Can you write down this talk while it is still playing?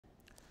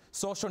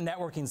Social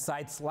networking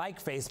sites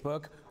like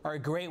Facebook are a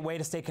great way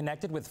to stay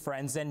connected with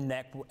friends and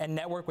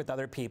network with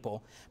other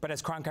people. But as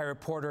Cronkite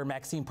reporter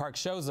Maxine Park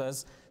shows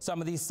us,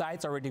 some of these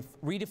sites are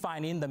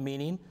redefining the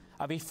meaning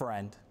of a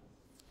friend.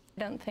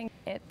 I don't think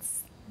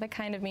it's the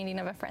kind of meaning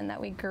of a friend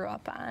that we grew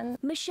up on.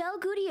 Michelle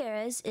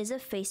Gutierrez is a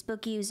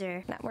Facebook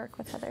user. Network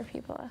with other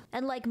people.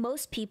 And like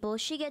most people,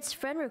 she gets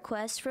friend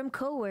requests from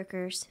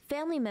coworkers,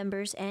 family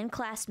members, and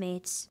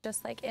classmates.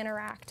 Just like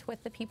interact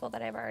with the people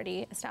that I've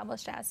already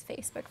established as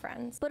Facebook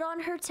friends. But on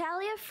her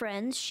tally of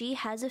friends, she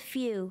has a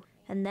few,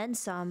 and then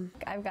some.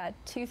 I've got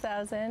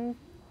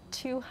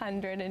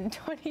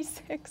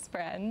 2,226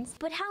 friends.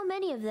 But how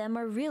many of them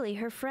are really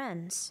her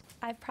friends?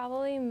 I've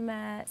probably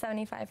met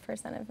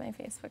 75% of my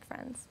Facebook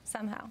friends,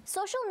 somehow.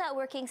 Social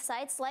networking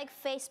sites like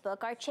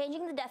Facebook are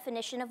changing the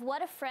definition of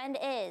what a friend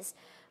is,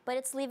 but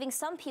it's leaving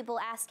some people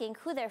asking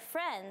who their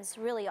friends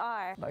really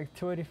are. Like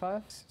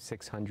 285?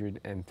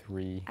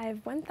 603. I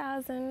have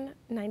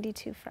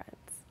 1,092 friends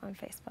on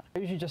Facebook. I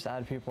usually just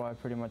add people I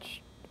pretty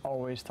much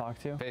always talk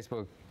to.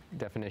 Facebook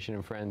definition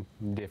of friend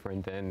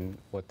different than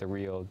what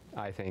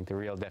I think the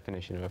real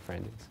definition of a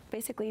friend is.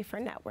 Basically for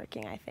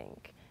networking, I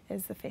think,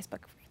 is the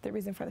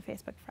reason for the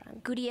Facebook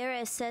friend.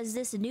 Gutierrez says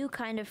this new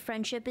kind of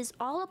friendship is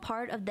all a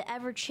part of the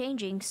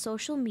ever-changing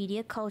social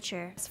media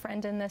culture.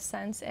 Friend in this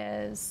sense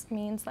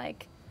means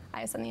like I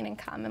have something in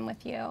common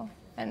with you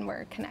and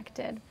we're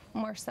connected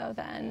more so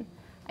than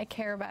I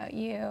care about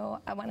you,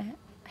 I want to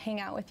hang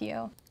out with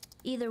you.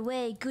 Either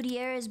way,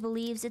 Gutierrez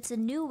believes it's a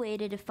new way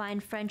to define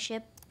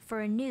friendship for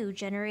a new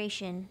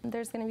generation.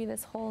 There's going to be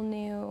this whole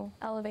new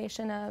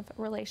elevation of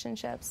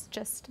relationships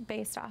just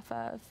based off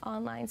of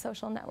online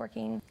social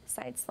networking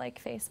sites like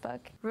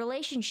Facebook.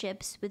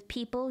 Relationships with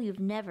people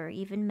you've never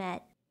even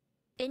met.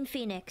 In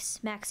Phoenix,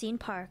 Maxine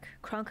Park,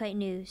 Cronkite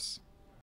News.